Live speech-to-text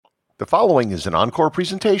The following is an encore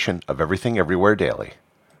presentation of Everything Everywhere Daily.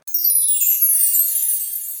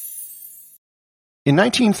 In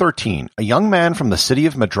 1913, a young man from the city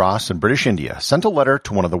of Madras in British India sent a letter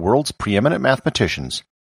to one of the world's preeminent mathematicians,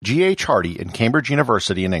 G. H. Hardy, in Cambridge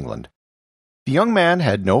University in England. The young man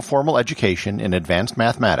had no formal education in advanced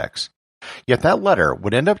mathematics, yet that letter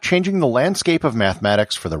would end up changing the landscape of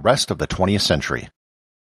mathematics for the rest of the 20th century.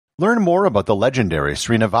 Learn more about the legendary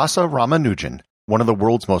Srinivasa Ramanujan, one of the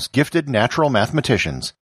world's most gifted natural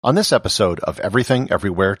mathematicians, on this episode of Everything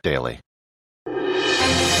Everywhere Daily.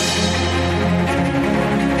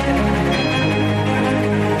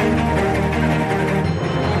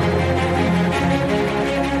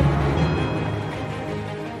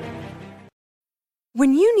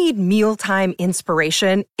 When you need mealtime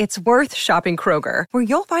inspiration, it's worth shopping Kroger, where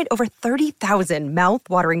you'll find over 30,000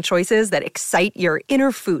 mouth-watering choices that excite your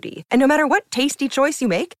inner foodie. And no matter what tasty choice you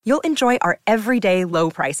make, you'll enjoy our everyday low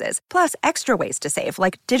prices, plus extra ways to save,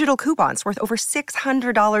 like digital coupons worth over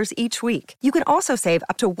 $600 each week. You can also save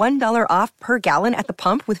up to $1 off per gallon at the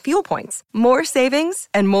pump with fuel points. More savings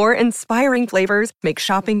and more inspiring flavors make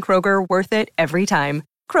shopping Kroger worth it every time.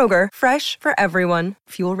 Kroger, fresh for everyone.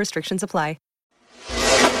 Fuel restrictions apply.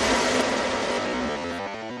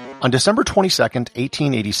 On December 22,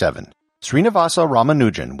 1887, Srinivasa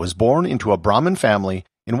Ramanujan was born into a Brahmin family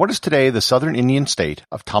in what is today the southern Indian state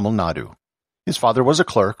of Tamil Nadu. His father was a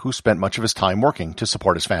clerk who spent much of his time working to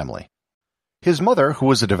support his family. His mother, who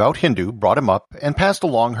was a devout Hindu, brought him up and passed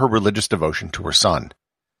along her religious devotion to her son.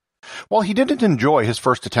 While he didn't enjoy his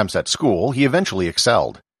first attempts at school, he eventually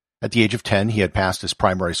excelled. At the age of 10, he had passed his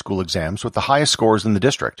primary school exams with the highest scores in the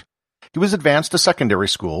district. He was advanced to secondary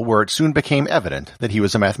school, where it soon became evident that he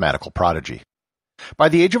was a mathematical prodigy. By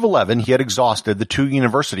the age of 11, he had exhausted the 2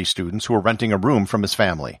 university students who were renting a room from his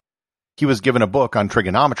family. He was given a book on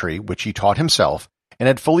trigonometry, which he taught himself, and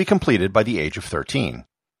had fully completed by the age of 13.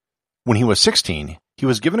 When he was 16, he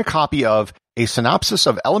was given a copy of A Synopsis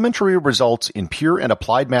of Elementary Results in Pure and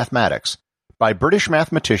Applied Mathematics by British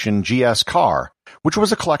mathematician G. S. Carr, which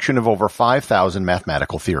was a collection of over 5,000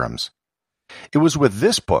 mathematical theorems. It was with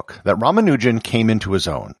this book that Ramanujan came into his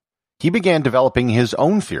own. He began developing his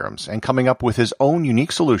own theorems and coming up with his own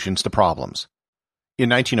unique solutions to problems. In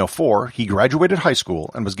 1904, he graduated high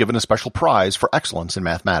school and was given a special prize for excellence in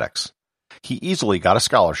mathematics. He easily got a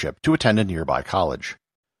scholarship to attend a nearby college.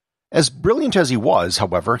 As brilliant as he was,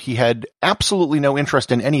 however, he had absolutely no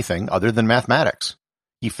interest in anything other than mathematics.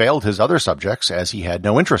 He failed his other subjects as he had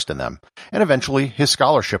no interest in them, and eventually his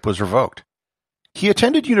scholarship was revoked. He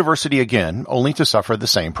attended university again, only to suffer the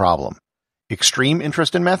same problem: extreme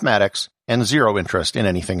interest in mathematics and zero interest in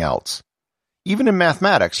anything else. Even in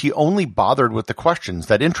mathematics, he only bothered with the questions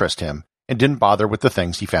that interest him and didn't bother with the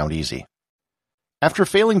things he found easy. After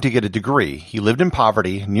failing to get a degree, he lived in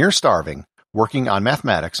poverty, near starving, working on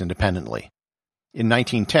mathematics independently. In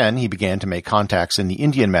 1910, he began to make contacts in the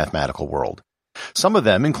Indian mathematical world. Some of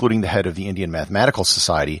them, including the head of the Indian Mathematical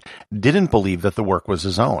Society, didn't believe that the work was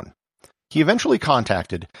his own. He eventually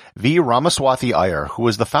contacted V. Ramaswamy Iyer, who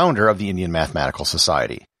was the founder of the Indian Mathematical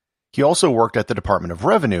Society. He also worked at the Department of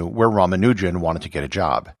Revenue, where Ramanujan wanted to get a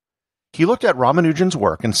job. He looked at Ramanujan's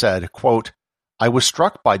work and said, quote, "I was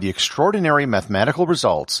struck by the extraordinary mathematical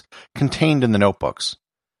results contained in the notebooks.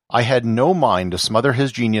 I had no mind to smother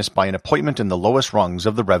his genius by an appointment in the lowest rungs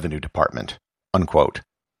of the Revenue Department." Unquote.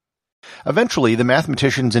 Eventually, the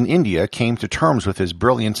mathematicians in India came to terms with his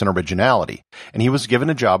brilliance and originality, and he was given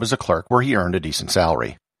a job as a clerk where he earned a decent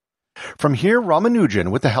salary. From here, Ramanujan,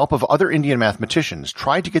 with the help of other Indian mathematicians,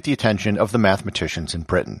 tried to get the attention of the mathematicians in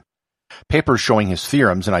Britain. Papers showing his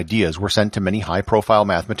theorems and ideas were sent to many high-profile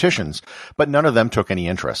mathematicians, but none of them took any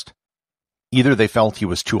interest. Either they felt he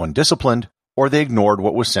was too undisciplined, or they ignored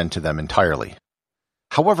what was sent to them entirely.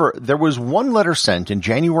 However, there was one letter sent in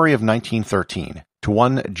January of 1913 to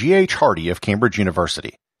one G. H. Hardy of Cambridge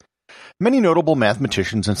University. Many notable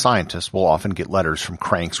mathematicians and scientists will often get letters from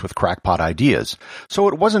cranks with crackpot ideas, so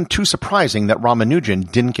it wasn't too surprising that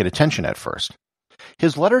Ramanujan didn't get attention at first.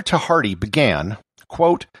 His letter to Hardy began,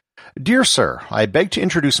 quote, "Dear Sir, I beg to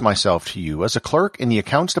introduce myself to you as a clerk in the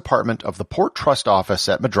accounts department of the Port Trust Office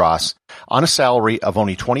at Madras on a salary of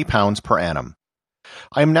only £20 per annum.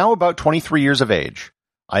 I am now about 23 years of age.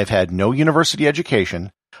 I have had no university education,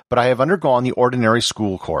 but I have undergone the ordinary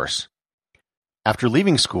school course. After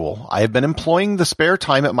leaving school, I have been employing the spare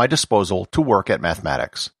time at my disposal to work at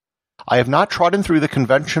mathematics. I have not trodden through the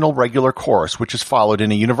conventional regular course which is followed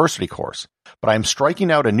in a university course, but I am striking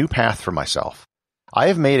out a new path for myself. I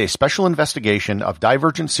have made a special investigation of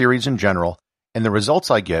divergent series in general, and the results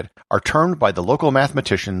I get are termed by the local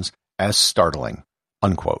mathematicians as startling."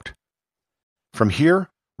 Unquote. From here,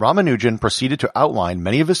 Ramanujan proceeded to outline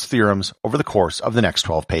many of his theorems over the course of the next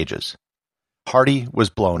 12 pages. Hardy was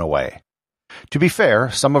blown away. To be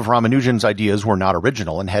fair, some of Ramanujan's ideas were not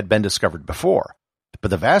original and had been discovered before, but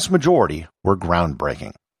the vast majority were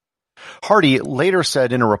groundbreaking. Hardy later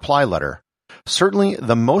said in a reply letter, "Certainly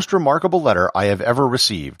the most remarkable letter I have ever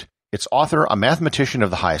received, its author a mathematician of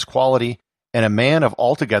the highest quality, and a man of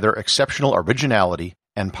altogether exceptional originality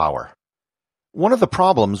and power." One of the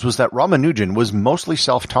problems was that Ramanujan was mostly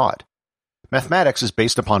self-taught. Mathematics is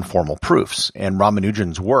based upon formal proofs, and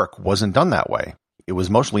Ramanujan's work wasn't done that way. It was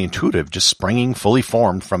mostly intuitive, just springing fully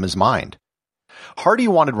formed from his mind. Hardy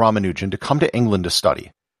wanted Ramanujan to come to England to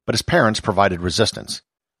study, but his parents provided resistance.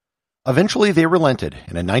 Eventually they relented,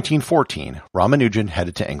 and in 1914, Ramanujan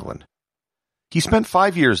headed to England. He spent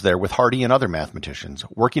 5 years there with Hardy and other mathematicians,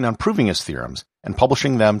 working on proving his theorems and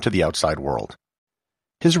publishing them to the outside world.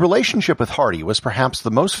 His relationship with Hardy was perhaps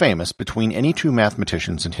the most famous between any two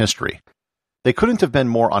mathematicians in history. They couldn't have been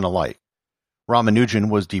more unalike. Ramanujan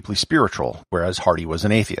was deeply spiritual, whereas Hardy was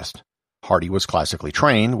an atheist. Hardy was classically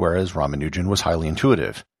trained, whereas Ramanujan was highly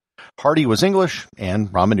intuitive. Hardy was English,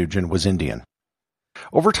 and Ramanujan was Indian.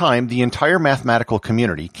 Over time, the entire mathematical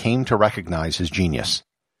community came to recognize his genius.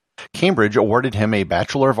 Cambridge awarded him a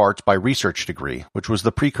Bachelor of Arts by Research degree, which was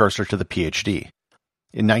the precursor to the PhD.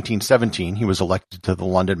 In 1917, he was elected to the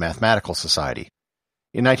London Mathematical Society.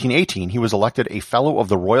 In 1918, he was elected a Fellow of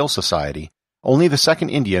the Royal Society, only the second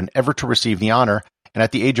Indian ever to receive the honor, and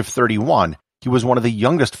at the age of 31, he was one of the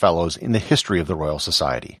youngest Fellows in the history of the Royal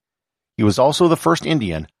Society. He was also the first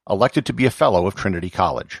Indian elected to be a Fellow of Trinity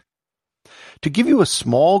College. To give you a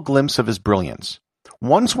small glimpse of his brilliance,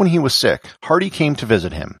 once when he was sick, Hardy came to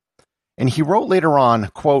visit him, and he wrote later on,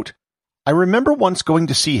 quote, "I remember once going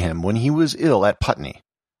to see him when he was ill at Putney.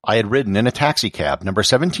 I had ridden in a taxicab, number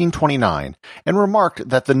 1729, and remarked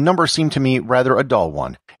that the number seemed to me rather a dull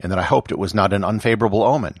one, and that I hoped it was not an unfavorable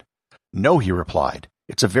omen. 'No,' he replied,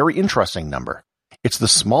 'it's a very interesting number. It's the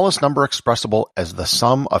smallest number expressible as the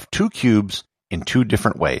sum of two cubes in two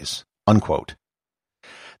different ways.'" Unquote.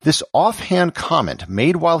 This offhand comment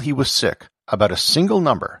made while he was sick about a single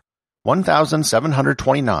number,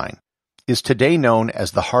 1729, is today known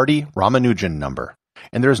as the Hardy-Ramanujan number,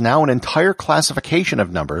 and there is now an entire classification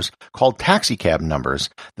of numbers called taxicab numbers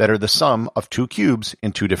that are the sum of two cubes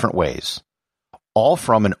in two different ways, all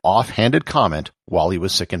from an offhanded comment while he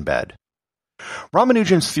was sick in bed.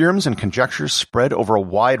 Ramanujan's theorems and conjectures spread over a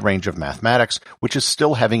wide range of mathematics, which is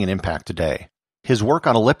still having an impact today. His work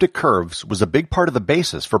on elliptic curves was a big part of the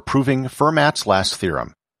basis for proving Fermat's last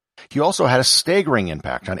theorem. He also had a staggering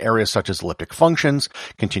impact on areas such as elliptic functions,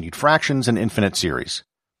 continued fractions, and infinite series.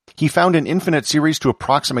 He found an infinite series to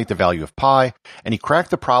approximate the value of pi, and he cracked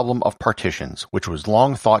the problem of partitions, which was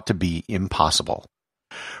long thought to be impossible.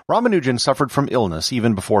 Ramanujan suffered from illness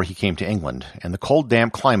even before he came to England, and the cold,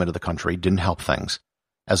 damp climate of the country didn't help things.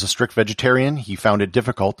 As a strict vegetarian, he found it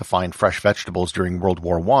difficult to find fresh vegetables during World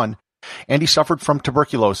War I, and he suffered from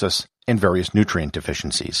tuberculosis and various nutrient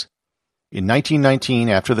deficiencies. In 1919,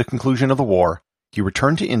 after the conclusion of the war, he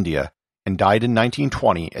returned to India and died in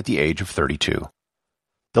 1920 at the age of 32.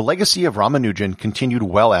 The legacy of Ramanujan continued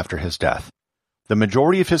well after his death. The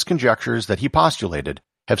majority of his conjectures that he postulated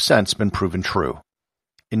have since been proven true.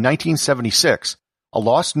 In 1976, a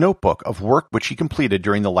lost notebook of work which he completed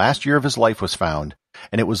during the last year of his life was found,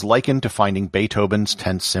 and it was likened to finding Beethoven's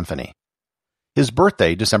 10th Symphony. His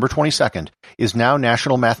birthday, December 22nd, is now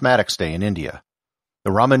National Mathematics Day in India.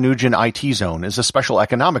 The Ramanujan IT Zone is a special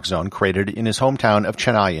economic zone created in his hometown of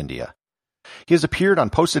Chennai, India. He has appeared on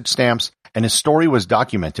postage stamps, and his story was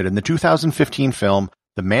documented in the 2015 film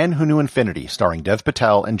The Man Who Knew Infinity, starring Dev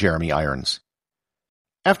Patel and Jeremy Irons.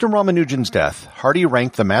 After Ramanujan's death, Hardy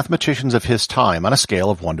ranked the mathematicians of his time on a scale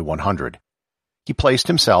of 1 to 100. He placed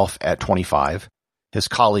himself at 25, his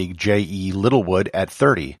colleague J.E. Littlewood at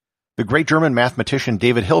 30, the great German mathematician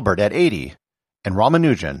David Hilbert at 80, and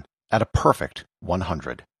Ramanujan at a perfect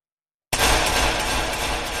 100.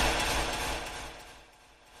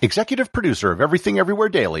 Executive producer of Everything Everywhere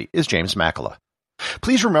Daily is James Makala.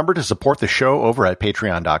 Please remember to support the show over at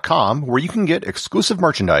patreon.com, where you can get exclusive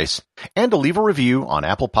merchandise and to leave a review on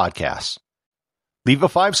Apple Podcasts. Leave a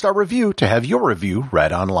 5-star review to have your review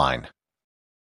read online.